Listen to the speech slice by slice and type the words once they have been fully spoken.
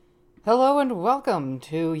Hello and welcome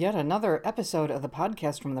to yet another episode of the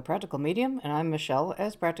podcast from the Practical Medium, and I'm Michelle,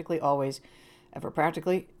 as practically always, ever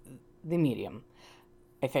practically the medium.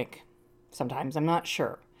 I think. Sometimes I'm not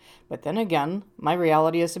sure. But then again, my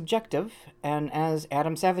reality is subjective, and as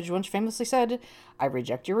Adam Savage once famously said, I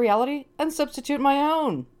reject your reality and substitute my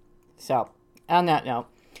own. So, on that note,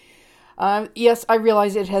 yes, I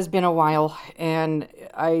realize it has been a while, and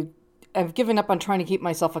I've given up on trying to keep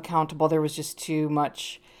myself accountable. There was just too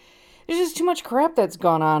much. There's just too much crap that's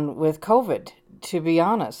gone on with COVID, to be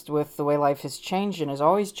honest, with the way life has changed and is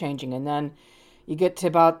always changing. And then you get to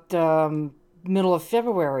about middle of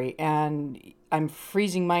February, and I'm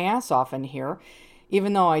freezing my ass off in here.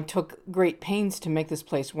 Even though I took great pains to make this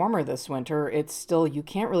place warmer this winter, it's still, you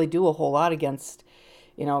can't really do a whole lot against,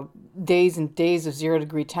 days and days of 0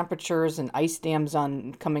 degree temperatures and ice dams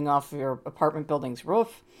on coming off your apartment building's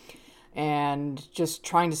roof and just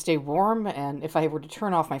trying to stay warm. And if I were to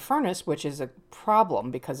turn off my furnace, which is a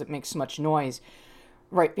problem because it makes so much noise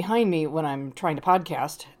right behind me when I'm trying to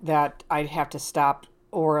podcast, that I'd have to stop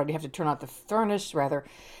or I'd have to turn off the furnace rather.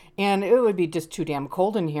 And it would be just too damn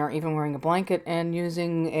cold in here, even wearing a blanket and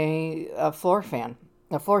using a floor fan,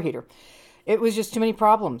 a floor heater. It was just too many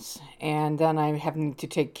problems. And then I'm having to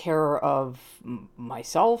take care of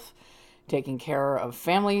myself, taking care of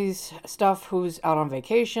family's stuff who's out on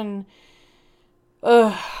vacation.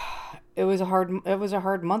 Uh, it was a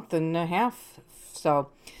hard month and a half. So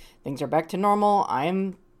things are back to normal.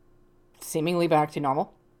 I'm seemingly back to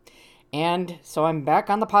normal. And so I'm back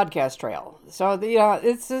on the podcast trail. So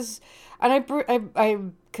it's this, and I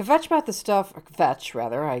kvetch about the stuff, or kvetch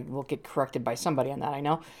rather. I will get corrected by somebody on that, I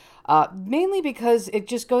know. Mainly because it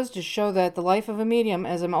just goes to show that the life of a medium,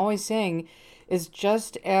 as I'm always saying, is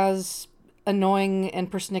just as annoying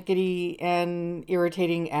and persnickety and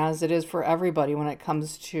irritating as it is for everybody when it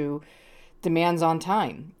comes to demands on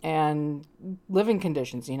time and living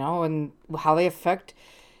conditions, and how they affect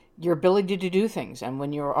your ability to do things. And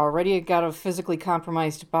when you're already got a physically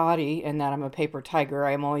compromised body, and that I'm a paper tiger,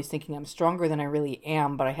 I'm always thinking I'm stronger than I really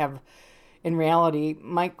am, but I have, in reality,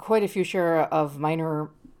 quite a few share of minor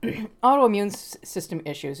autoimmune system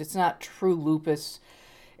issues. It's not true lupus.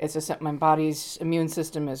 It's just that my body's immune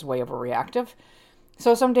system is way overreactive.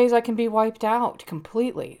 So some days I can be wiped out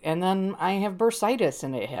completely. And then I have bursitis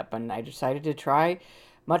in the hip, and I decided to try,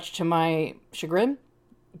 much to my chagrin,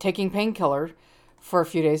 taking painkiller for a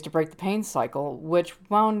few days to break the pain cycle, which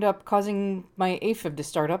wound up causing my AFib to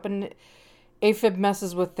start up. And AFib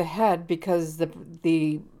messes with the head because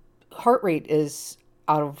the heart rate is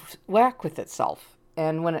out of whack with itself.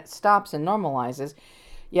 And when it stops and normalizes,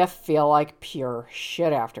 you feel like pure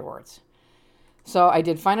shit afterwards. So I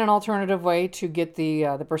did find an alternative way to get the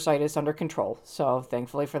bursitis under control. So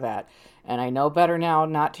thankfully for that. And I know better now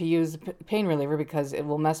not to use the pain reliever because it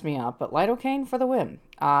will mess me up. But lidocaine for the win.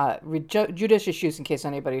 Judicious use in case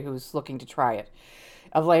anybody who's looking to try it.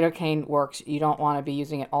 If lidocaine works, you don't want to be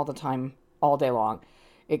using it all the time, all day long.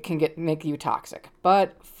 It can make you toxic.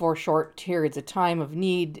 But for short periods of time of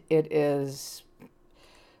need, it is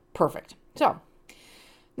perfect. So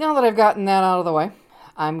now that I've gotten that out of the way,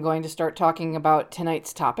 I'm going to start talking about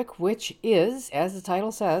tonight's topic, which is, as the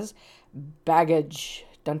title says, baggage.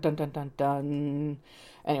 Dun dun dun dun dun.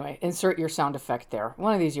 Anyway, insert your sound effect there.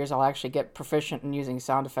 One of these years I'll actually get proficient in using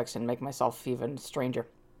sound effects and make myself even stranger.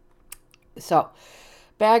 So,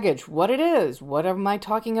 baggage, what it is, what am I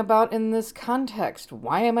talking about in this context?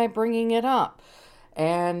 Why am I bringing it up?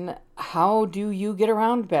 And how do you get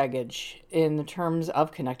around baggage in terms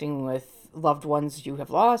of connecting with loved ones you have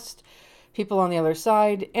lost, people on the other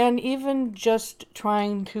side, and even just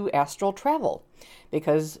trying to astral travel?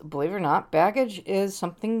 Because, believe it or not, baggage is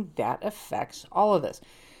something that affects all of this,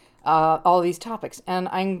 all of these topics. And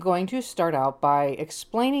I'm going to start out by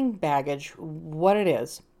explaining baggage, what it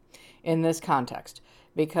is in this context,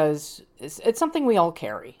 because it's something we all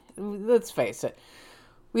carry. Let's face it.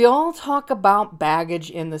 We all talk about baggage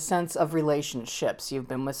in the sense of relationships. You've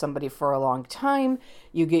been with somebody for a long time.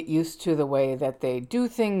 You get used to the way that they do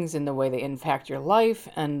things and the way they impact your life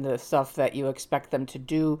and the stuff that you expect them to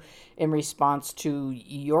do in response to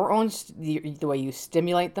your own, the way you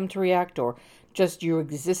stimulate them to react, or just you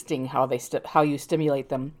existing, how you stimulate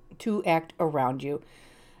them to act around you,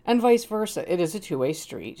 and vice versa. It is a two-way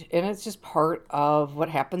street, and it's just part of what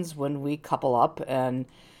happens when we couple up and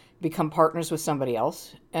become partners with somebody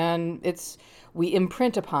else, and we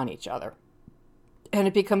imprint upon each other, and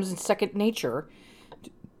it becomes second nature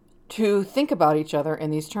to think about each other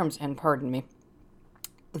in these terms. And pardon me,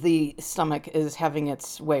 the stomach is having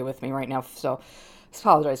its way with me right now, so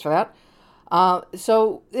apologize for that.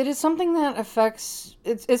 So it is something that affects,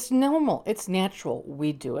 it's normal, it's natural.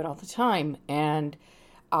 We do it all the time. And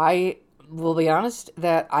I will be honest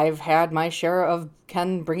that I've had my share of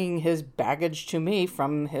Ken bringing his baggage to me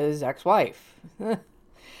from his ex-wife.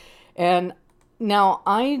 And now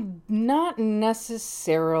I'm not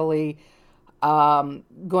necessarily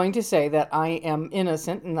going to say that I am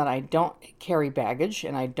innocent and that I don't carry baggage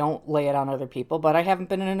and I don't lay it on other people, but I haven't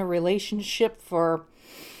been in a relationship for,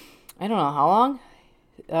 I don't know how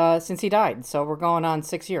long, since he died. So we're going on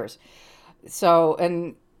 6 years. So,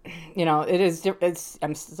 and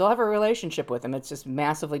I'm still have a relationship with him. It's just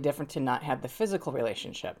massively different to not have the physical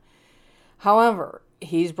relationship. However,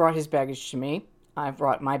 he's brought his baggage to me. I've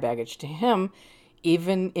brought my baggage to him,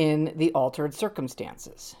 even in the altered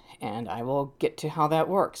circumstances. And I will get to how that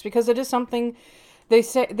works because it is something they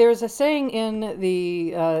say. There's a saying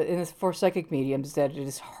for psychic mediums that it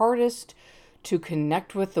is hardest to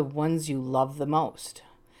connect with the ones you love the most.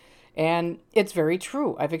 And it's very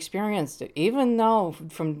true. I've experienced it. Even though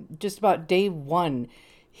from just about day one,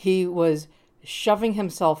 he was shoving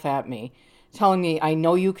himself at me, telling me, I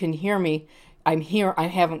know you can hear me. I'm here. I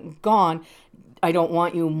haven't gone. I don't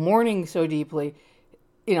want you mourning so deeply.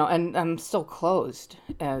 And I'm still closed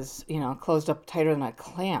closed up tighter than a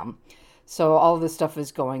clam. So all of this stuff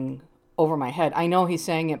is going over my head. I know he's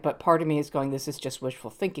saying it, but part of me is going, this is just wishful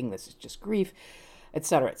thinking. This is just grief,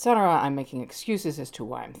 etc., etc. I'm making excuses as to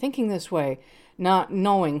why I'm thinking this way, not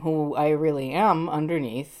knowing who I really am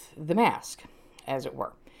underneath the mask, as it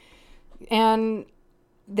were. And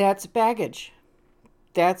that's baggage.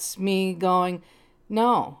 That's me going,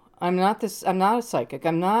 no, I'm not a psychic.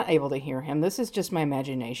 I'm not able to hear him. This is just my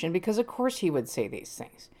imagination, because of course he would say these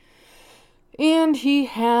things. And he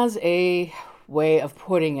has a way of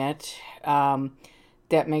putting it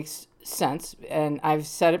that makes sense. And I've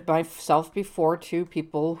said it myself before to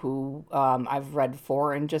people who I've read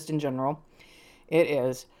for, and just in general. It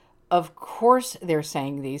is, of course they're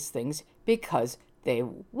saying these things because they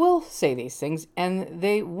will say these things, and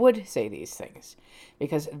they would say these things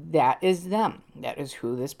because that is them. That is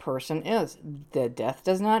who this person is. The death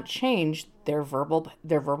does not change their verbal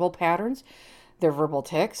patterns, their verbal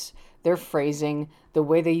tics, their phrasing, the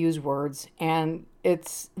way they use words, and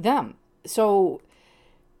it's them. So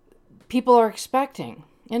people are expecting,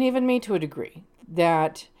 and even me to a degree,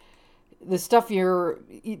 that the stuff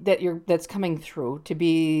that's coming through to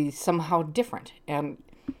be somehow different, and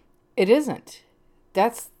it isn't.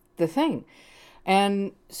 That's the thing.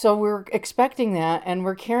 And so we're expecting that, and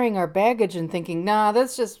we're carrying our baggage and thinking, nah,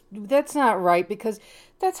 that's not right, because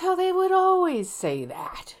that's how they would always say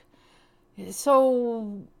that.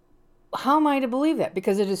 So how am I to believe that?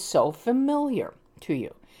 Because it is so familiar to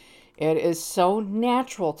you. It is so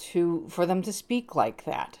natural for them to speak like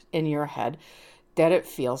that in your head that it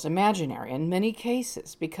feels imaginary in many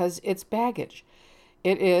cases, because it's baggage.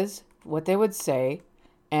 It is what they would say,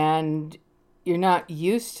 and you're not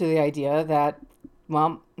used to the idea that,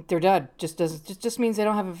 well, they're dead. Just means they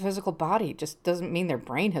don't have a physical body. Just doesn't mean their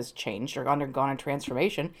brain has changed or undergone a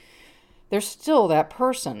transformation. They're still that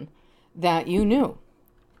person that you knew.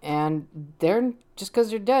 And they're just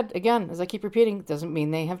because they're dead, again, as I keep repeating, doesn't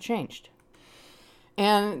mean they have changed.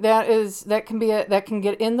 And that can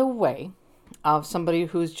get in the way of somebody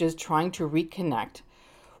who's just trying to reconnect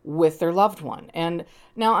with their loved one. And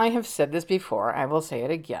now, I have said this before, I will say it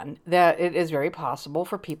again, that it is very possible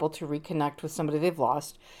for people to reconnect with somebody they've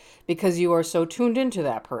lost because you are so tuned into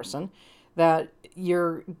that person that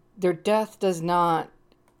their death doesn't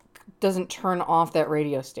turn off that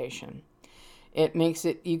radio station. It makes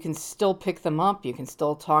it, you can still pick them up, you can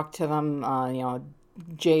still talk to them,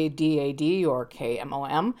 JDAD or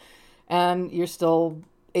KMOM, and you're still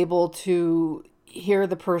able to hear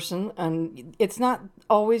the person, and it's not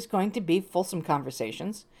always going to be fulsome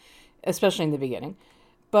conversations, especially in the beginning,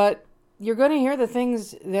 but you're going to hear the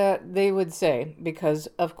things that they would say, because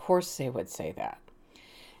of course they would say that.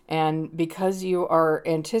 And because you are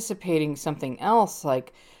anticipating something else,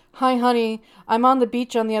 like, hi honey, I'm on the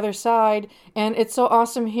beach on the other side, and it's so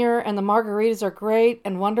awesome here, and the margaritas are great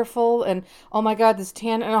and wonderful, and oh my god, this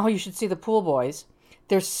tan, and oh, you should see the pool boys.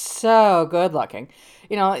 They're so good looking.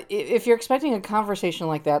 If you're expecting a conversation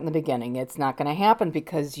like that in the beginning, it's not going to happen,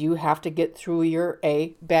 because you have to get through your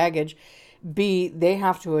A, baggage, B, they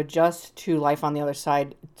have to adjust to life on the other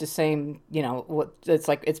side. The same, what it's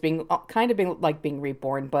like, it's being like being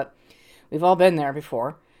reborn, but we've all been there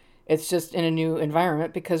before. It's just in a new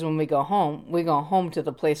environment, because when we go home to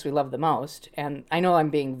the place we love the most. And I know I'm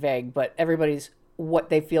being vague, but what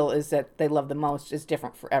they feel is that they love the most is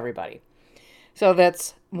different for everybody. So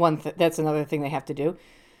that's that's another thing they have to do.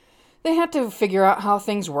 they have to figure out how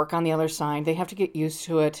things work on the other side. They have to get used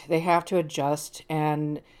to it. They have to adjust,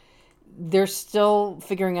 and they're still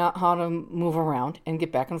figuring out how to move around and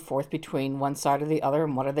get back and forth between one side or the other,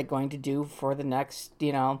 and what are they going to do for the next,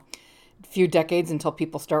 few decades until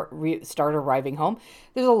people start arriving home.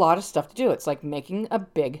 There's a lot of stuff to do. It's like making a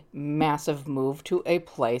big, massive move to a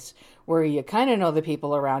place where you kind of know the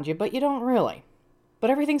people around you, but you don't really.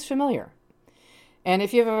 But everything's familiar. And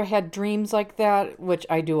if you've ever had dreams like that, which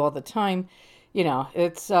I do all the time,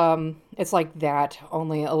 it's like that,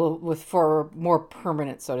 only a little for more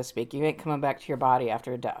permanent, so to speak. You ain't coming back to your body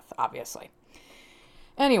after death, obviously.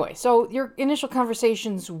 Anyway, so your initial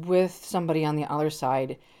conversations with somebody on the other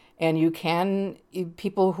side, and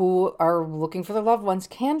people who are looking for their loved ones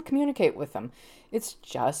can communicate with them. It's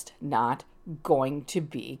just not going to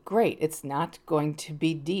be great. It's not going to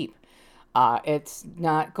be deep. It's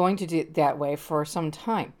not going to do that way for some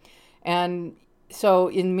time. And so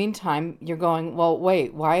in the meantime, you're going, well,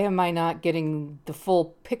 wait, why am I not getting the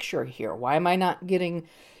full picture here? Why am I not getting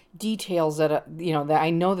details that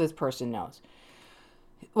I know this person knows?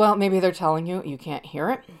 Well, maybe they're telling you you can't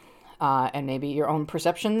hear it. And maybe your own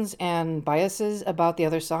perceptions and biases about the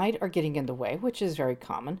other side are getting in the way, which is very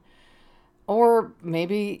common. Or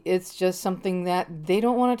maybe it's just something that they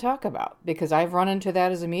don't want to talk about, because I've run into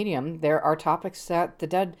that as a medium. There are topics that the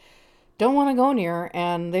dead don't want to go near,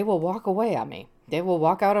 and they will walk away on me. They will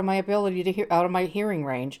walk out of my ability to hear, out of my hearing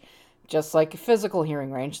range, just like a physical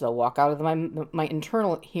hearing range. They'll walk out of my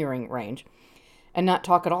internal hearing range and not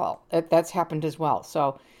talk at all. That's happened as well.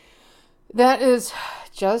 So that is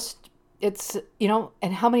just, it's,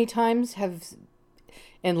 and how many times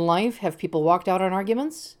in life have people walked out on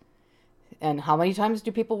arguments? And how many times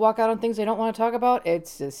do people walk out on things they don't want to talk about?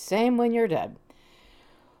 It's the same when you're dead.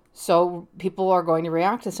 So people are going to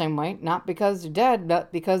react the same way, not because they're dead,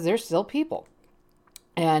 but because they're still people.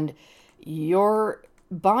 And your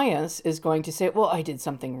bias is going to say, well, I did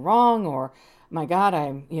something wrong, or my God,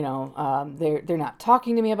 they're not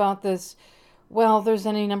talking to me about this. Well, there's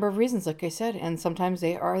any number of reasons, like I said, and sometimes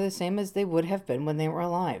they are the same as they would have been when they were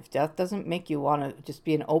alive. Death doesn't make you want to just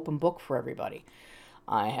be an open book for everybody.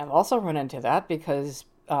 I have also run into that because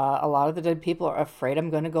a lot of the dead people are afraid I'm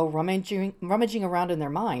going to go rummaging around in their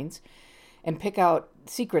minds and pick out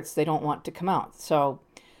secrets they don't want to come out. So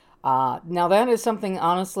now that is something,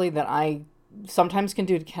 honestly, that I sometimes can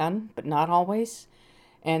do to Ken, but not always.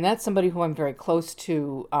 And that's somebody who I'm very close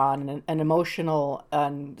to on an emotional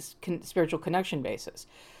and spiritual connection basis.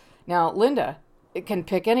 Now, Linda can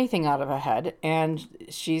pick anything out of a head, and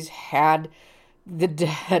she's had the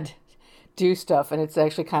dead do stuff, and it's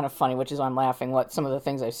actually kind of funny, which is why I'm laughing, what some of the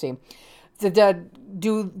things I've seen. The dead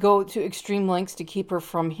do go to extreme lengths to keep her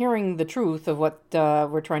from hearing the truth of what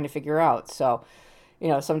we're trying to figure out. So,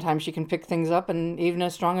 sometimes she can pick things up, and even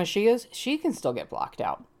as strong as she is, she can still get blocked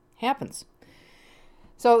out. Happens.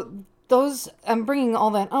 So I'm bringing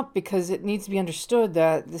all that up because it needs to be understood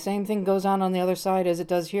that the same thing goes on the other side as it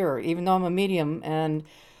does here. Even though I'm a medium and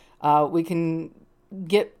we can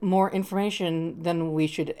get more information than we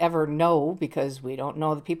should ever know because we don't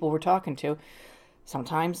know the people we're talking to,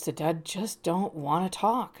 sometimes the dead just don't want to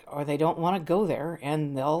talk, or they don't want to go there,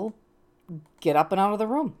 and they'll get up and out of the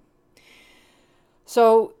room.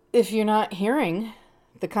 So if you're not hearing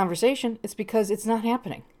the conversation, it's because it's not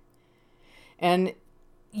happening. And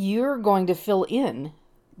you're going to fill in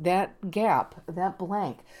that gap, that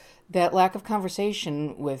blank, that lack of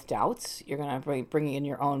conversation with doubts. You're going to bring in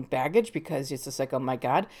your own baggage because it's just like, oh my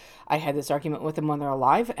God, I had this argument with them when they're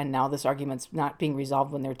alive, and now this argument's not being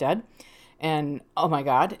resolved when they're dead. And oh my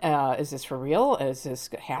God, is this for real? Is this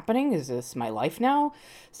happening? Is this my life now?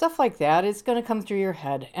 Stuff like that is going to come through your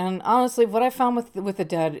head. And honestly, what I found with the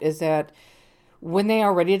dead is that when they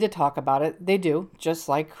are ready to talk about it, they do, just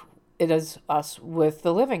like it is us with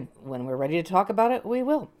the living. When we're ready to talk about it, we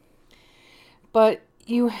will. But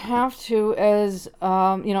you have to, as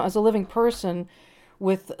a living person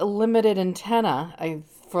with a limited antenna,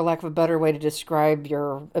 for lack of a better way to describe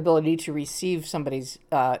your ability to receive somebody's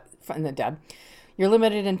from the dead, your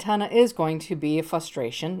limited antenna is going to be a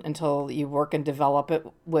frustration until you work and develop it,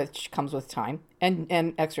 which comes with time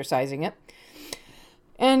and exercising it.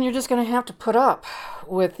 And you're just going to have to put up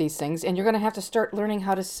with these things, and you're going to have to start learning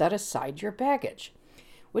how to set aside your baggage,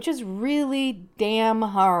 which is really damn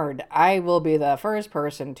hard. I will be the first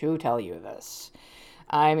person to tell you this.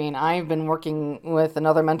 I mean, I've been working with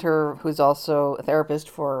another mentor who's also a therapist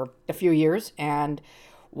for a few years, and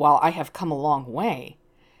while I have come a long way,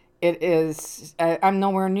 I'm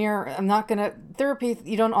nowhere near, I'm not going to, therapy,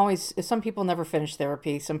 you don't always, some people never finish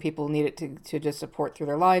therapy. Some people need it to just support through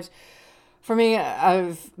their lives. For me,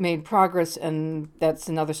 I've made progress, and that's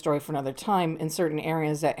another story for another time, in certain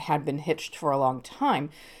areas that had been hitched for a long time,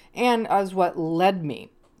 and as what led me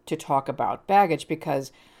to talk about baggage,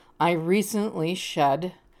 because I recently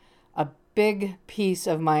shed a big piece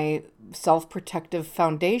of my self-protective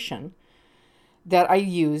foundation that I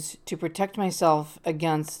use to protect myself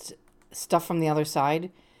against stuff from the other side.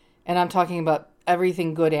 And I'm talking about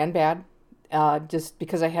everything good and bad, just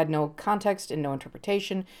because I had no context and no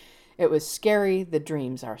interpretation. It was scary. The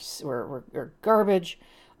dreams were garbage,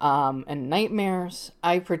 and nightmares.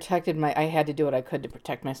 I had to do what I could to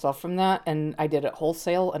protect myself from that, and I did it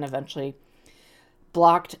wholesale and eventually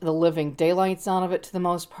blocked the living daylights out of it to the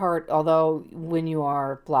most part. Although when you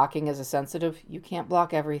are blocking as a sensitive, you can't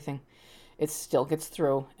block everything. It still gets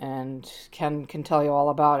through, and Ken can tell you all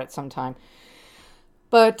about it sometime.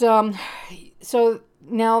 But so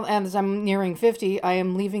now, as I'm nearing 50, I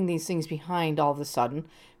am leaving these things behind all of a sudden,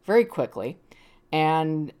 very quickly,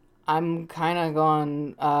 and I'm kind of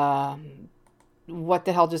going, what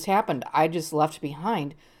the hell just happened? I just left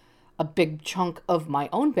behind a big chunk of my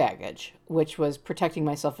own baggage, which was protecting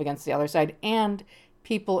myself against the other side and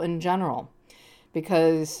people in general.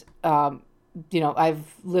 Because,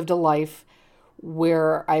 I've lived a life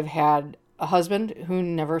where I've had a husband who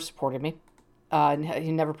never supported me,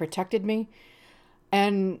 he never protected me,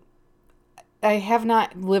 and I have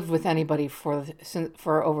not lived with anybody for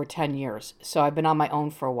over 10 years, so I've been on my own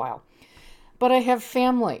for a while. But I have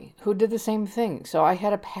family who did the same thing, so I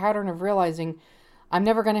had a pattern of realizing I'm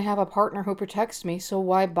never going to have a partner who protects me, so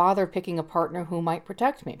why bother picking a partner who might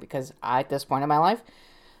protect me? Because at this point in my life,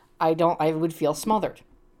 I would feel smothered.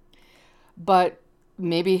 But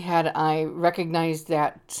maybe had I recognized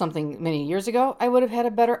that something many years ago, I would have had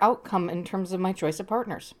a better outcome in terms of my choice of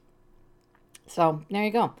partners. So there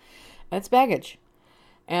you go. It's baggage.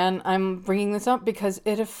 And I'm bringing this up because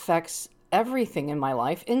it affects everything in my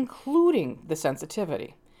life, including the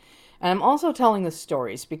sensitivity. And I'm also telling the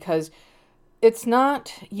stories because it's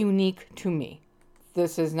not unique to me.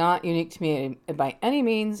 This is not unique to me by any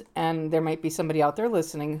means, and there might be somebody out there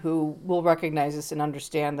listening who will recognize this and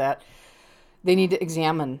understand that they need to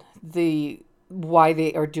examine why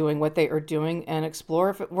they are doing what they are doing and explore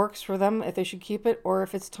if it works for them, if they should keep it, or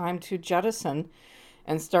if it's time to jettison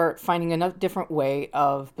and start finding a different way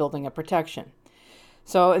of building a protection.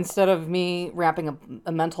 So instead of me wrapping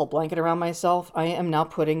a mental blanket around myself, I am now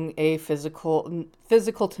putting a physical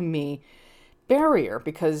to me barrier,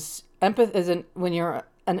 because when you're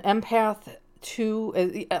an empath,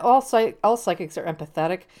 all psychics are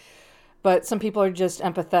empathetic, but some people are just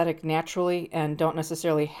empathetic naturally and don't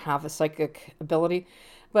necessarily have a psychic ability.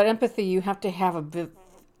 But empathy, you have to have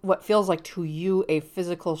what feels like to you a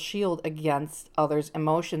physical shield against others'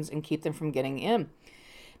 emotions and keep them from getting in.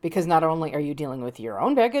 Because not only are you dealing with your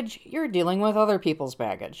own baggage, you're dealing with other people's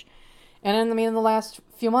baggage. And in the last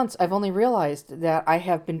few months, I've only realized that I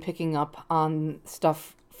have been picking up on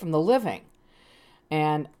stuff from the living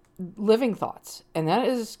and living thoughts. And that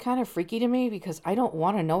is kind of freaky to me because I don't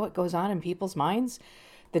want to know what goes on in people's minds.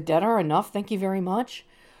 The dead are enough, thank you very much.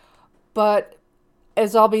 But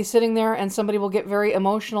as I'll be sitting there and somebody will get very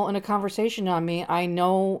emotional in a conversation on me, I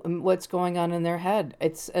know what's going on in their head.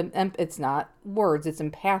 It's not words, it's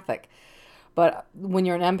empathic. But when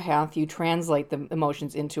you're an empath, you translate the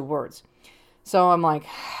emotions into words. So I'm like,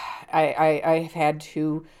 I've had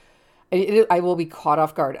to, I will be caught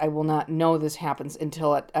off guard. I will not know this happens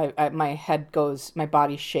until my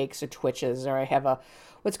body shakes or twitches, or I have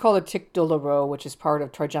what's called a tic douloureux, which is part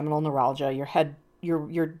of trigeminal neuralgia. Your head,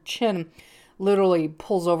 your chin literally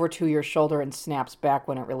pulls over to your shoulder and snaps back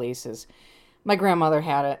when it releases. My grandmother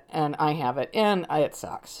had it, and I have it, and it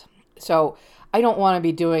sucks. So I don't want to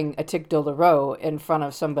be doing a tic douloureux in front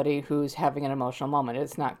of somebody who's having an emotional moment.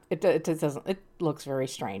 It's not. It doesn't. It looks very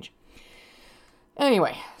strange.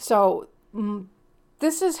 Anyway, so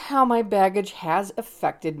this is how my baggage has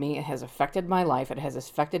affected me. It has affected my life. It has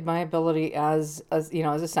affected my ability as a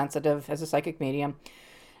sensitive, as a psychic medium,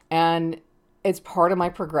 and it's part of my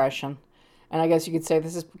progression. And I guess you could say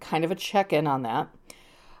this is kind of a check-in on that.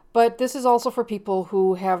 But this is also for people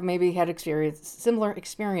who have maybe had similar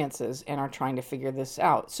experiences and are trying to figure this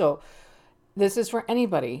out. So this is for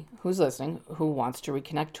anybody who's listening who wants to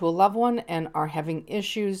reconnect to a loved one and are having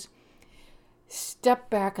issues. Step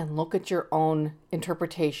back and look at your own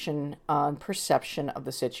interpretation and perception of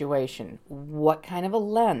the situation. What kind of a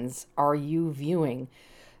lens are you viewing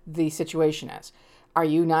the situation as? Are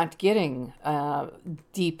you not getting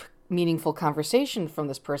deep, meaningful conversation from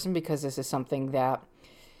this person because this is something that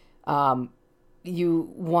you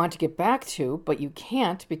want to get back to, but you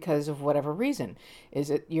can't because of whatever reason? Is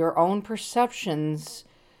it your own perceptions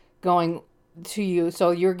going to you.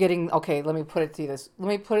 So you're getting, okay, let me put it to you this. Let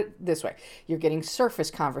me put it this way. You're getting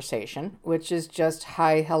surface conversation, which is just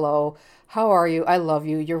hi, hello, how are you? I love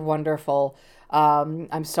you. You're wonderful.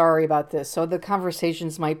 I'm sorry about this. So the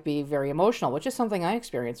conversations might be very emotional, which is something I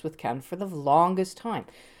experienced with Ken for the longest time.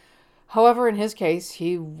 However, in his case,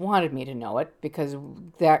 he wanted me to know it because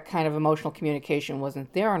that kind of emotional communication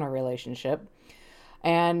wasn't there in our relationship.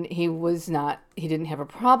 And he didn't have a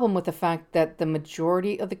problem with the fact that the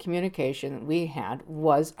majority of the communication we had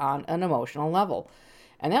was on an emotional level.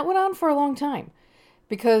 And that went on for a long time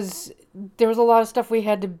because there was a lot of stuff we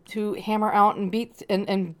had to hammer out and beat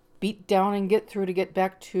down and get through to get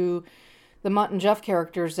back to the Mutt and Jeff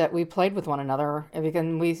characters that we played with one another.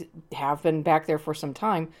 And we have been back there for some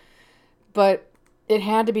time, but it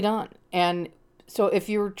had to be done. And so if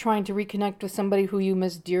you're trying to reconnect with somebody who you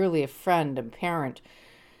miss dearly, a friend, a parent,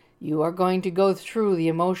 you are going to go through the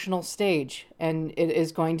emotional stage, and it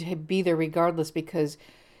is going to be there regardless because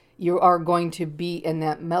you are going to be in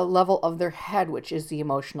that level of their head, which is the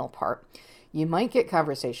emotional part. You might get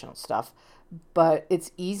conversational stuff, but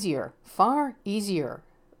it's easier, far easier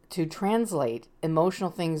to translate emotional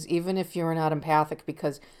things even if you're not empathic,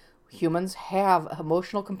 because humans have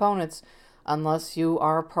emotional components unless you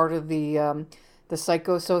are part of the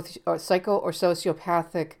psycho or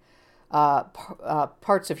sociopathic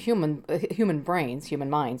parts of human brains, human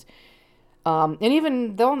minds, and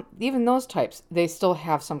even those types, they still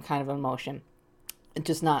have some kind of emotion,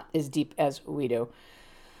 just not as deep as we do.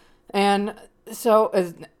 And so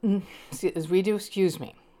as we do, excuse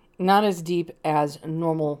me, not as deep as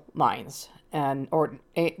normal minds or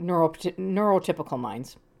neurotypical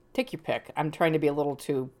minds. Take your pick. I'm trying to be a little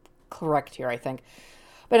too correct here, I think.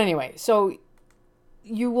 But anyway, so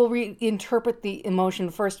you will reinterpret the emotion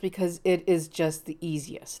first because it is just the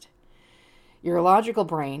easiest. Your logical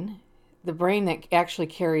brain, the brain that actually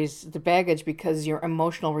carries the baggage because your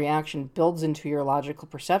emotional reaction builds into your logical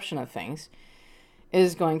perception of things,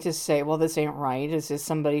 is going to say, well, this ain't right. Is this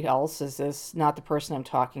somebody else? Is this not the person I'm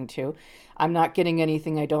talking to? I'm not getting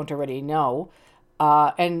anything I don't already know.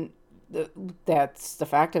 That's the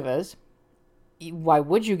fact of it is, why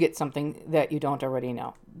would you get something that you don't already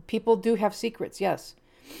know? People do have secrets, yes.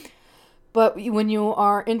 But when you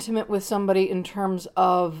are intimate with somebody in terms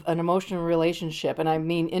of an emotional relationship, and I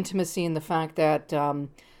mean intimacy in the fact that,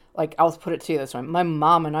 like, I'll put it to you this way. My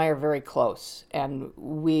mom and I are very close, and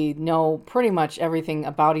we know pretty much everything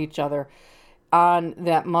about each other on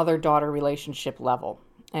that mother-daughter relationship level.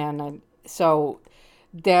 And so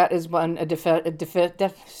that is one, I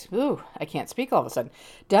can't speak all of a sudden.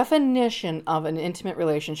 Definition of an intimate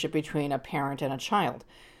relationship between a parent and a child.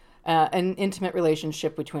 An intimate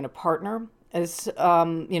relationship between a partner is,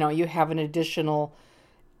 you have an additional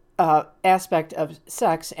aspect of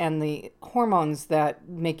sex and the hormones that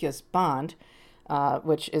make us bond,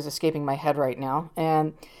 which is escaping my head right now.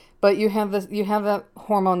 But you have that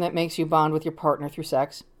hormone that makes you bond with your partner through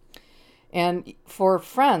sex. And for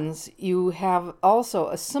friends, you have also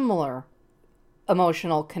a similar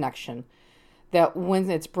emotional connection that when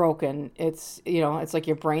it's broken, it's like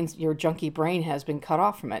your junkie brain has been cut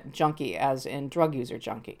off from it. Junkie as in drug user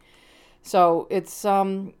junkie. So it's,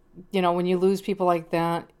 when you lose people like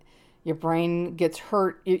that, your brain gets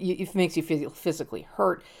hurt. It makes you feel physically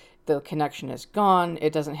hurt. The connection is gone.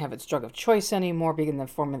 It doesn't have its drug of choice anymore, being in the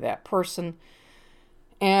form of that person.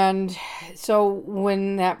 And so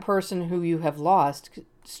when that person who you have lost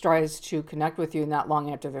tries to connect with you not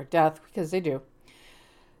long after their death, because they do,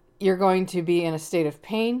 you're going to be in a state of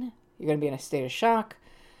pain. You're going to be in a state of shock.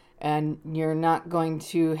 And you're not going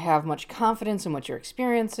to have much confidence in what you're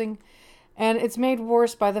experiencing. And it's made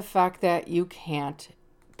worse by the fact that you can't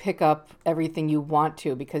pick up everything you want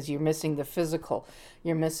to because you're missing the physical.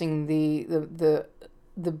 You're missing the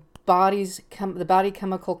body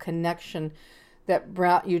chemical connection that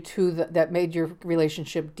brought you to that made your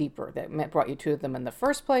relationship deeper, that brought you to them in the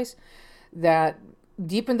first place, that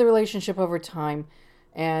deepened the relationship over time.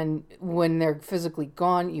 And when they're physically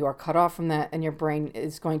gone, you are cut off from that, and your brain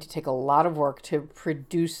is going to take a lot of work to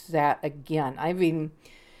produce that again. I mean,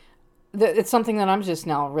 it's something that I'm just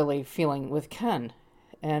now really feeling with Ken.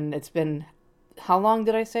 And it's been, how long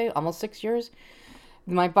did I say? Almost 6 years?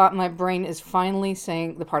 My brain is finally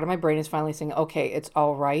saying, the part of my brain is finally saying, okay, it's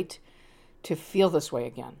all right to feel this way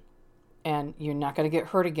again. And you're not going to get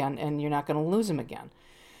hurt again, and you're not going to lose him again.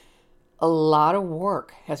 A lot of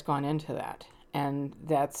work has gone into that. And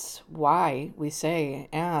that's why we say,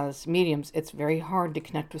 as mediums, it's very hard to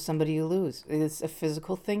connect with somebody you lose. It's a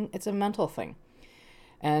physical thing. It's a mental thing.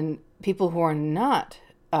 And people who are not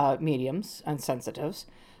mediums and sensitives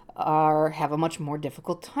have a much more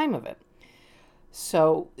difficult time of it.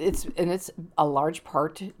 So it's a large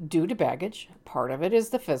part due to baggage. Part of it is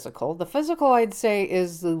the physical. The physical, I'd say,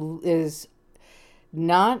 is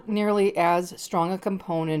not nearly as strong a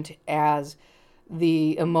component as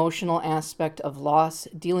the emotional aspect of loss,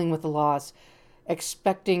 dealing with the loss,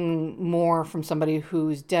 expecting more from somebody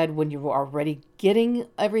who's dead when you're already getting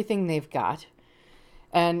everything they've got,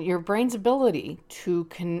 and your brain's ability to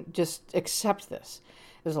just accept this.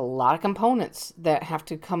 There's a lot of components that have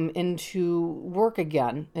to come into work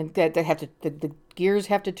again, and that they have to, the gears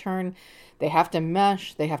have to turn, they have to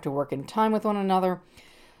mesh, they have to work in time with one another,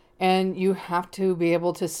 and you have to be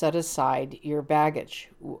able to set aside your baggage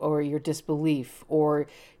or your disbelief or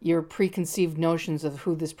your preconceived notions of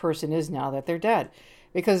who this person is now that they're dead.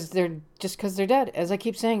 Because they're dead, as I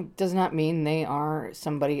keep saying, does not mean they are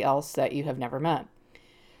somebody else that you have never met.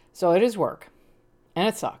 So it is work, and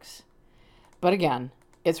it sucks. But again,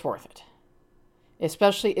 it's worth it.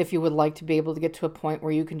 Especially if you would like to be able to get to a point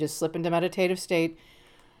where you can just slip into meditative state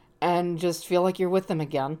and just feel like you're with them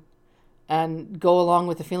again. And go along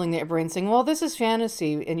with the feeling that your brain's saying, well, this is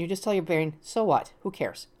fantasy. And you just tell your brain, so what? Who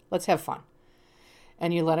cares? Let's have fun.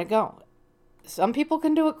 And you let it go. Some people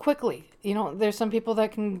can do it quickly. There's some people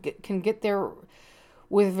that can get there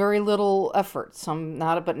with very little effort.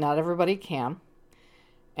 But not everybody can.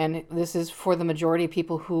 And this is for the majority of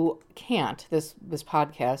people who can't. This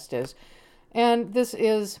podcast is. And this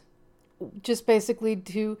is just basically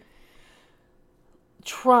to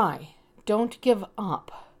try. Don't give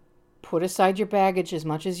up. Put aside your baggage as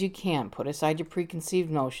much as you can. Put aside your preconceived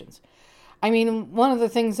notions. I mean, one of the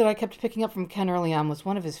things that I kept picking up from Ken early on was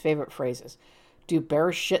one of his favorite phrases. Do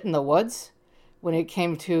bears shit in the woods? When it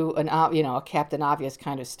came to a Captain Obvious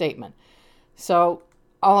kind of statement. So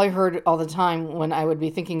all I heard all the time when I would be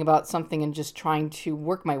thinking about something and just trying to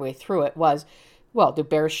work my way through it was, well, do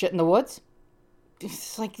bears shit in the woods?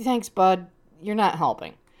 It's like, thanks, bud. You're not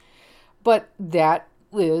helping. But that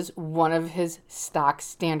is one of his stock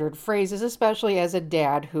standard phrases, especially as a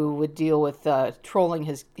dad who would deal with trolling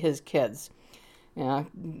his kids.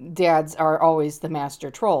 Dads are always the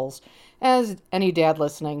master trolls, as any dad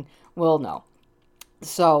listening will know.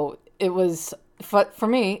 So it was, for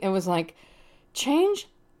me, it was like, change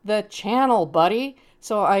the channel, buddy,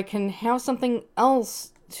 so I can have something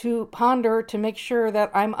else to ponder to make sure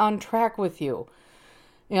that I'm on track with you.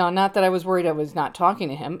 Not that I was worried I was not talking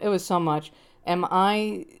to him. It was so much, am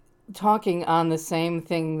I talking on the same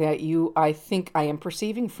thing that I think I am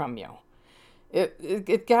perceiving from you?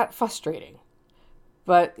 It got frustrating.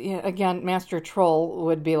 But again, Master Troll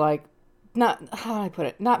would be like, how do I put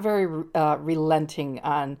it? Not very relenting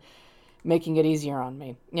on making it easier on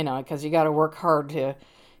me, because you got to work hard to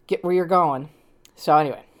get where you're going. So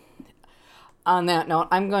anyway, on that note,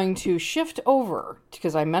 I'm going to shift over,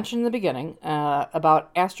 because I mentioned in the beginning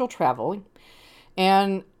about astral travel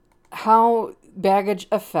and how baggage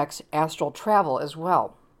affects astral travel as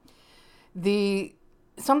well. Now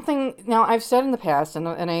I've said in the past in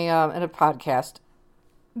a podcast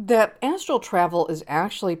that astral travel is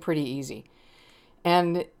actually pretty easy,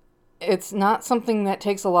 and it's not something that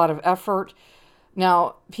takes a lot of effort.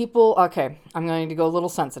 Now, I'm going to go a little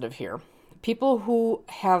sensitive here. People who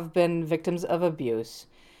have been victims of abuse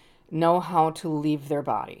know how to leave their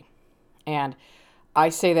body. And I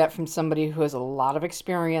say that from somebody who has a lot of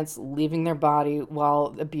experience leaving their body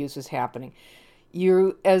while abuse is happening.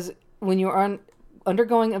 When you're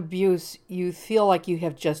undergoing abuse, you feel like you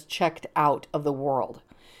have just checked out of the world,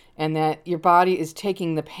 and that your body is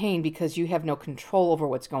taking the pain because you have no control over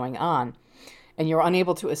what's going on, and you're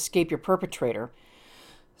unable to escape your perpetrator.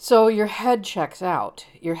 So your head checks out.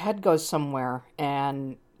 Your head goes somewhere,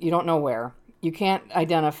 and you don't know where. You can't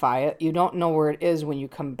identify it. You don't know where it is when you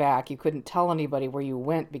come back. You couldn't tell anybody where you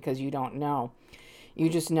went because you don't know. You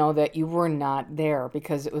just know that you were not there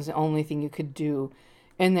because it was the only thing you could do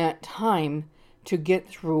in that time to get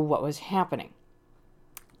through what was happening.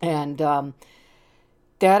 And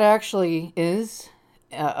that actually is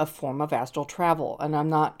a form of astral travel. And I'm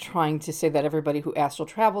not trying to say that everybody who astral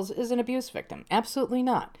travels is an abuse victim. Absolutely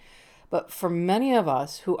not. But for many of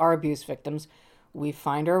us who are abuse victims, we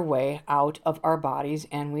find our way out of our bodies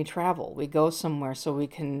and we travel. We go somewhere so we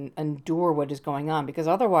can endure what is going on. Because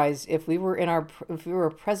otherwise, if we were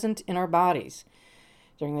present in our bodies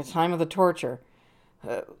during the time of the torture,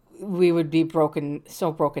 we would be broken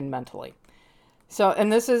mentally. So,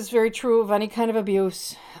 and this is very true of any kind of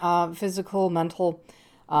abuse, physical, mental,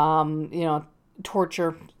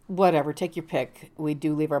 torture, whatever. Take your pick. We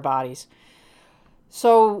do leave our bodies.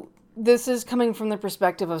 So this is coming from the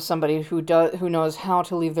perspective of somebody who knows how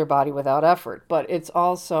to leave their body without effort. But it's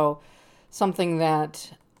also something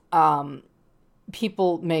that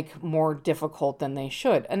people make more difficult than they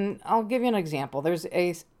should. And I'll give you an example. There's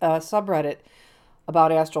a subreddit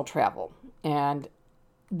about astral travel, and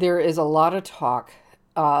there is a lot of talk,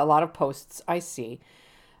 a lot of posts I see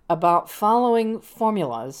about following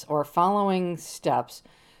formulas or following steps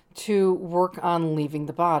to work on leaving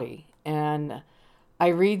the body. And I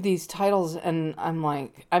read these titles and I'm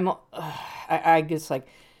like, I just like,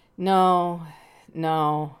 no,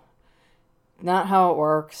 not how it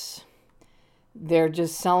works. They're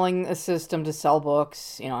just selling a system to sell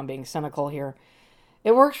books. I'm being cynical here.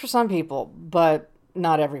 It works for some people, but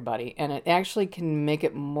not everybody. And it actually can make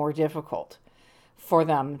it more difficult for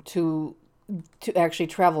them to actually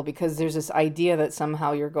travel, because there's this idea that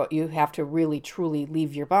somehow you have to really truly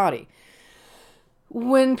leave your body.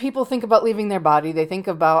 When people think about leaving their body, they think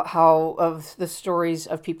about of the stories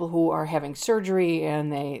of people who are having surgery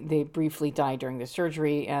and they briefly die during the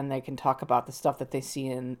surgery, and they can talk about the stuff that they see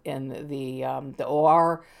in the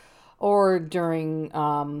OR, or during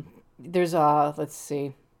let's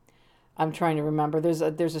see, I'm trying to remember. There's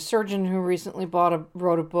a surgeon who recently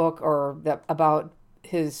wrote a book about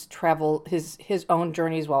his travel, his own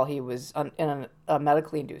journeys while he was in a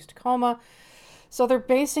medically induced coma. So they're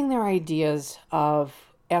basing their ideas of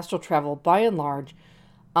astral travel by and large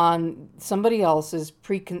on somebody else's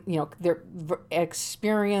their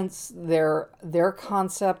experience, their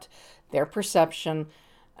concept, their perception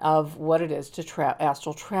of what it is to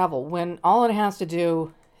astral travel. When all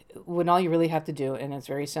you really have to do, and it's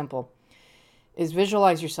very simple, is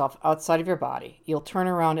visualize yourself outside of your body. You'll turn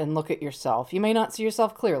around and look at yourself. You may not see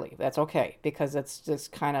yourself clearly. That's okay, because it's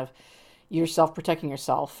just kind of yourself protecting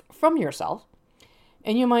yourself from yourself.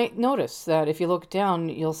 And you might notice that if you look down,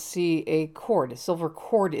 you'll see a cord, a silver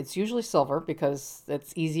cord. It's usually silver because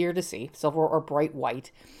it's easier to see, silver or bright white,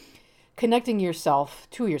 connecting yourself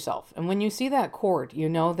to yourself. And when you see that cord, you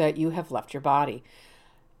know that you have left your body.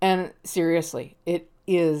 And seriously, it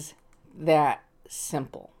is that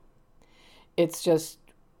simple. It's just,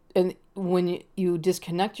 and when you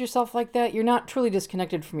disconnect yourself like that, you're not truly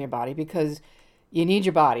disconnected from your body, because you need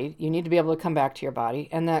your body. You need to be able to come back to your body.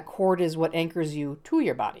 And that cord is what anchors you to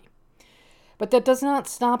your body. But that does not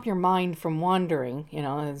stop your mind from wandering,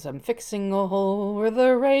 as I'm fixing a hole where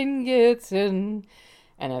the rain gets in.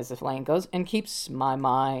 And as the line goes, and keeps my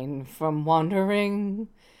mind from wandering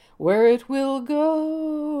where it will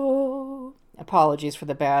go. Apologies for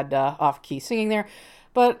the bad off-key singing there.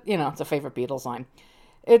 But, it's a favorite Beatles line.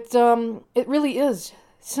 It really is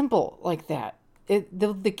simple like that.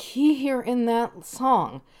 The key here in that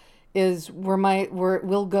song is where it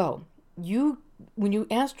will go. When you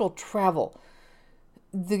astral travel,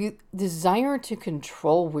 the desire to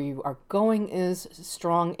control where you are going is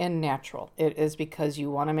strong and natural. It is because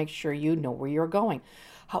you want to make sure you know where you're going.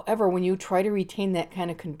 However, when you try to retain that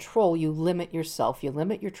kind of control, you limit yourself, you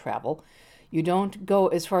limit your travel. You don't go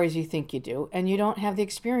as far as you think you do, and you don't have the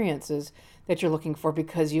experiences that you're looking for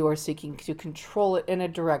because you are seeking to control it in a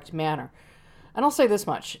direct manner. And I'll say this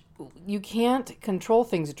much. You can't control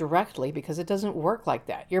things directly because it doesn't work like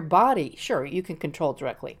that. Your body, sure, you can control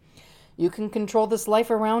directly. You can control this life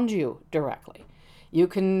around you directly. You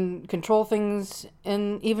can control things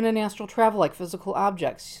even in astral travel, like physical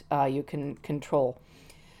objects you can control.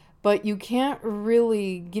 But you can't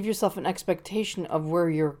really give yourself an expectation of where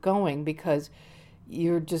you're going, because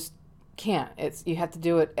you just can't. You have to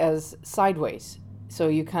do it as sideways. So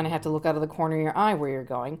you kind of have to look out of the corner of your eye where you're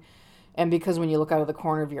going. And because when you look out of the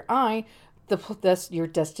corner of your eye, your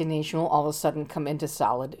destination will all of a sudden come into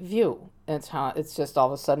solid view. It's just all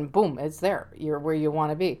of a sudden, boom, it's there. You're where you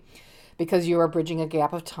want to be, because you are bridging a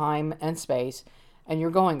gap of time and space, and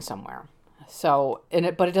you're going somewhere. So,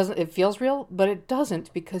 it feels real, but it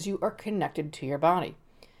doesn't, because you are connected to your body.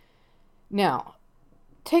 Now,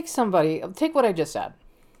 take what I just said,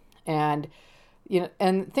 and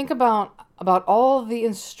think about all the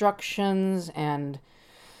instructions and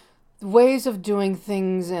ways of doing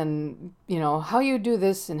things, and how you do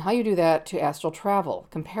this and how you do that to astral travel.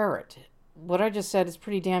 Compare it. What I just said is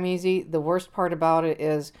pretty damn easy. The worst part about it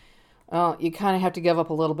is, you kind of have to give up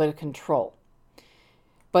a little bit of control.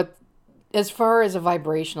 But as far as a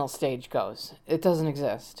vibrational stage goes, it doesn't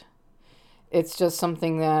exist. It's just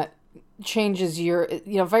something that changes your,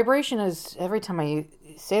 vibration is, every time I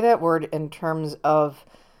say that word in terms of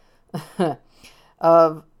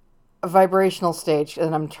of a vibrational stage,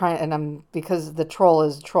 and because the troll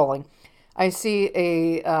is trolling, I see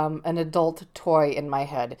an adult toy in my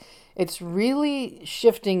head. It's really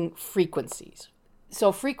shifting frequencies.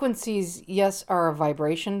 So frequencies, yes, are a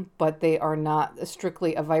vibration, but they are not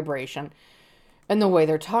strictly a vibration in the way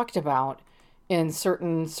they're talked about in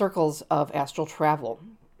certain circles of astral travel.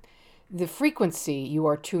 the frequency you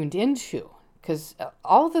are tuned into. Because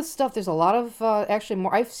all this stuff, there's a lot of actually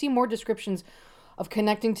more. I've seen more descriptions of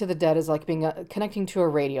connecting to the dead as like being connecting to a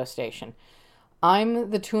radio station. I'm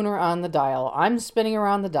the tuner on the dial. I'm spinning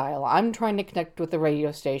around the dial. I'm trying to connect with the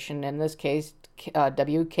radio station, in this case,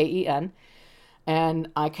 WKEN. And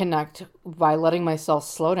I connect by letting myself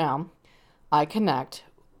slow down. I connect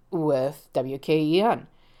with WKEN.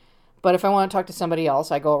 But if I want to talk to somebody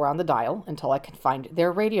else, I go around the dial until I can find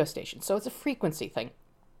their radio station. So it's a frequency thing.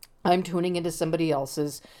 I'm tuning into somebody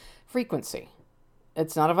else's frequency.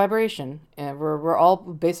 It's not a vibration. And we're all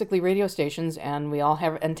basically radio stations, and we all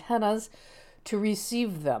have antennas to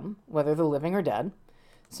receive them, whether they're living or dead.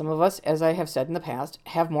 Some of us, as I have said in the past,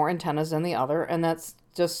 have more antennas than the other, and that's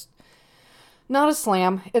just not a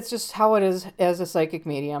slam. It's just how it is as a psychic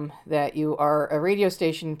medium, that you are a radio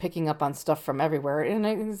station picking up on stuff from everywhere, and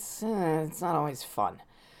it's not always fun.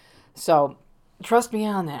 So trust me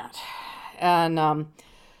on that. And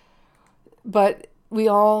but we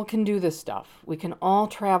all can do this stuff. We can all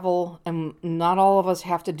travel, and not all of us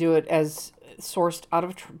have to do it as sourced out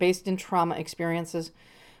of based in trauma experiences.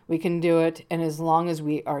 We can do it, and as long as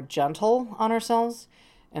we are gentle on ourselves,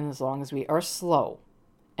 and as long as we are slow,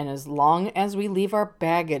 and as long as we leave our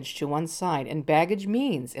baggage to one side, and baggage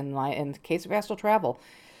means, in the case of astral travel,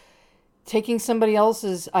 taking somebody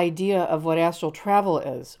else's idea of what astral travel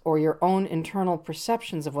is, or your own internal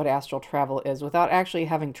perceptions of what astral travel is, without actually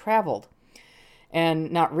having traveled,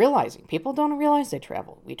 and not realizing. People don't realize they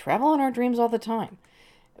travel. We travel in our dreams all the time.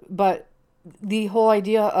 But the whole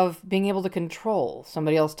idea of being able to control,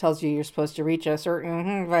 somebody else tells you you're supposed to reach a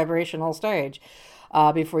certain vibrational stage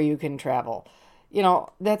before you can travel.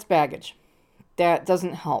 That's baggage. That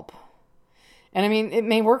doesn't help. And I mean, it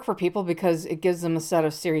may work for people because it gives them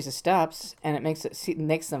a series of steps, and it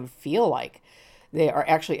makes them feel like they are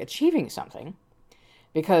actually achieving something.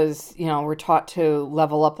 Because, we're taught to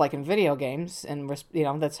level up like in video games, and,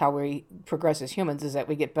 that's how we progress as humans, is that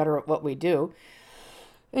we get better at what we do.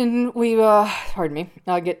 And we,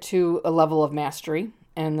 get to a level of mastery,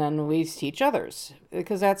 and then we teach others.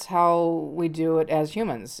 Because that's how we do it as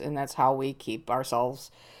humans, and that's how we keep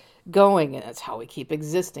ourselves going, and that's how we keep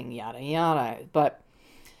existing, yada, yada. But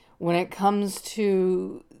when it comes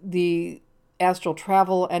to the astral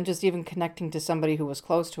travel and just even connecting to somebody who was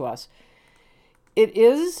close to us, it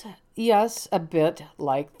is, yes, a bit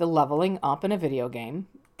like the leveling up in a video game,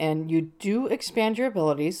 and you do expand your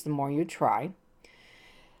abilities the more you try,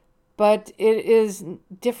 but it is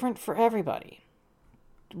different for everybody.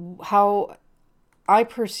 How I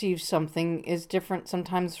perceive something is different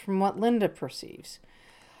sometimes from what Linda perceives.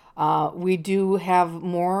 We do have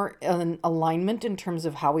more an alignment in terms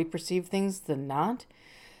of how we perceive things than not,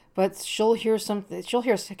 but she'll hear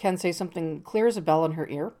Ken say something clear as a bell in her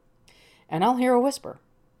ear, and I'll hear a whisper.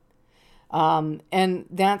 And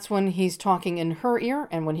that's when he's talking in her ear,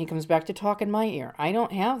 and when he comes back to talk in my ear. I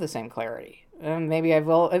don't have the same clarity. Maybe I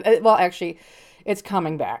will. Well, actually, it's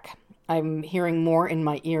coming back. I'm hearing more in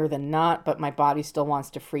my ear than not, but my body still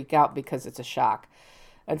wants to freak out because it's a shock.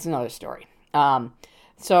 That's another story.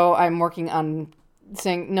 So I'm working on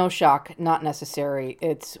saying, no shock, not necessary.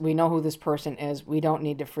 We know who this person is. We don't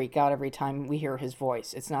need to freak out every time we hear his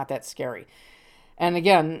voice. It's not that scary. And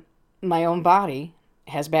again, my own body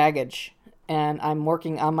has baggage, and I'm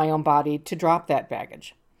working on my own body to drop that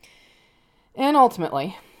baggage. And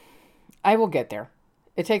ultimately, I will get there.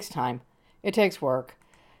 It takes time. It takes work.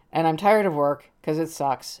 And I'm tired of work because it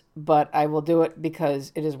sucks, but I will do it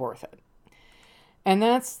because it is worth it. And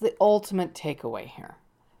that's the ultimate takeaway here.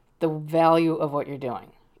 The value of what you're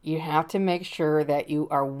doing. You have to make sure that you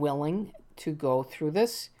are willing to go through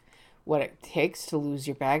this, what it takes to lose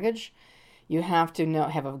your baggage. You have to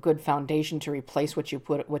have a good foundation to replace what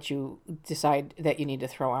you decide that you need to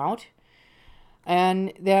throw out.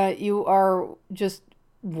 And that you are just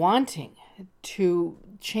wanting to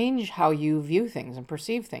change how you view things and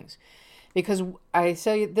perceive things. Because I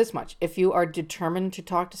say this much, if you are determined to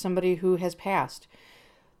talk to somebody who has passed,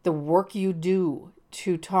 the work you do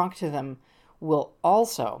to talk to them will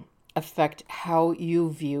also affect how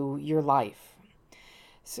you view your life.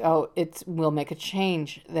 So it will make a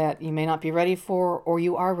change that you may not be ready for, or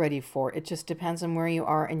you are ready for. It just depends on where you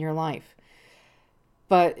are in your life.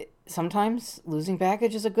 But sometimes losing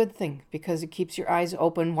baggage is a good thing because it keeps your eyes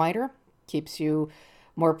open wider, keeps you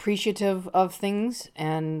more appreciative of things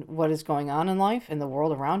and what is going on in life and the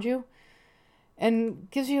world around you, and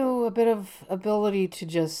gives you a bit of ability to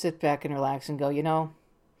just sit back and relax and go,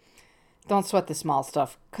 don't sweat the small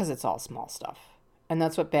stuff, because it's all small stuff. And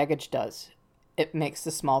that's what baggage does. It makes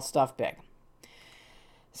the small stuff big.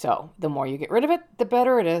 So the more you get rid of it, the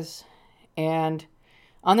better it is. And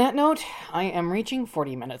On that note, I am reaching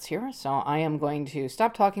 40 minutes here, so I am going to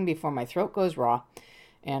stop talking before my throat goes raw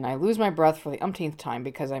and I lose my breath for the umpteenth time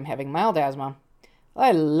because I'm having mild asthma.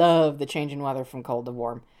 I love the change in weather from cold to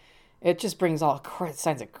warm. It just brings all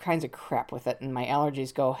kinds of crap with it, and my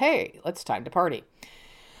allergies go, hey, it's time to party.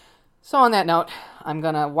 So on that note, I'm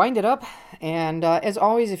going to wind it up. And as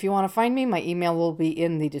always, if you want to find me, my email will be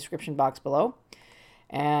in the description box below.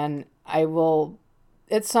 And I will,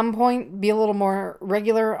 at some point, be a little more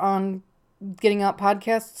regular on getting out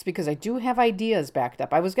podcasts because I do have ideas backed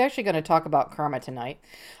up. I was actually going to talk about karma tonight.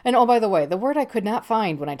 And oh, by the way, the word I could not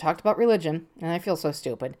find when I talked about religion, and I feel so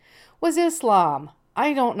stupid, was Islam.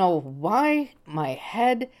 I don't know why my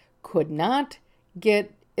head could not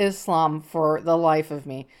get Islam for the life of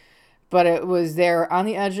me. But it was there on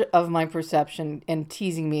the edge of my perception and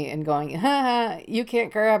teasing me and going, ha, you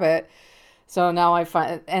can't grab it. So now I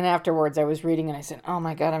find, and afterwards I was reading and I said, oh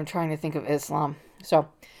my God, I'm trying to think of Islam. So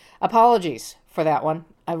apologies for that one.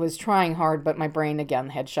 I was trying hard, but my brain again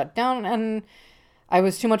had shut down and I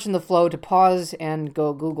was too much in the flow to pause and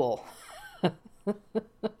go Google.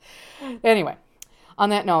 Anyway, on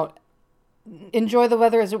that note, enjoy the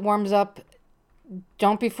weather as it warms up.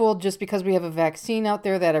 Don't be fooled just because we have a vaccine out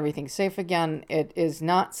there that everything's safe again. It is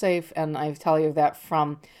not safe, and I tell you that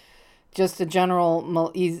from just a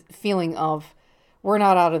general feeling of we're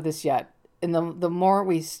not out of this yet. And the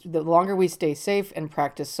longer we stay safe and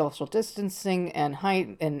practice social distancing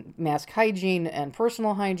and mask hygiene and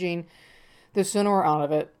personal hygiene, the sooner we're out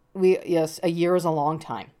of it. Yes, a year is a long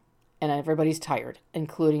time, and everybody's tired,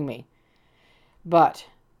 including me. But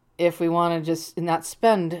if we want to just not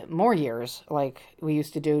spend more years like we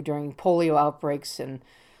used to do during polio outbreaks and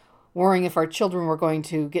worrying if our children were going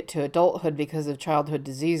to get to adulthood because of childhood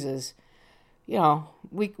diseases,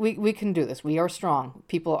 we can do this. We are strong.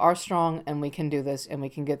 People are strong, and we can do this, and we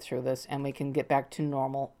can get through this, and we can get back to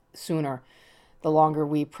normal sooner the longer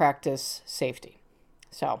we practice safety.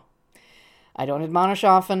 So I don't admonish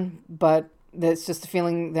often, but it's just a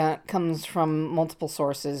feeling that comes from multiple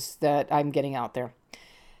sources that I'm getting out there.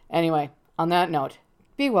 Anyway, on that note,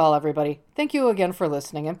 be well, everybody. Thank you again for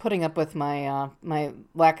listening and putting up with my my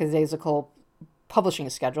lackadaisical publishing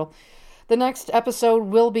schedule. The next episode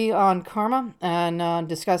will be on karma and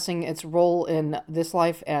discussing its role in this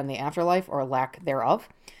life and the afterlife, or lack thereof.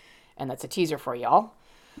 And that's a teaser for y'all.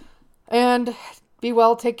 And be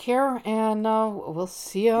well, take care, and we'll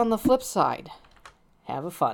see you on the flip side. Have a fun.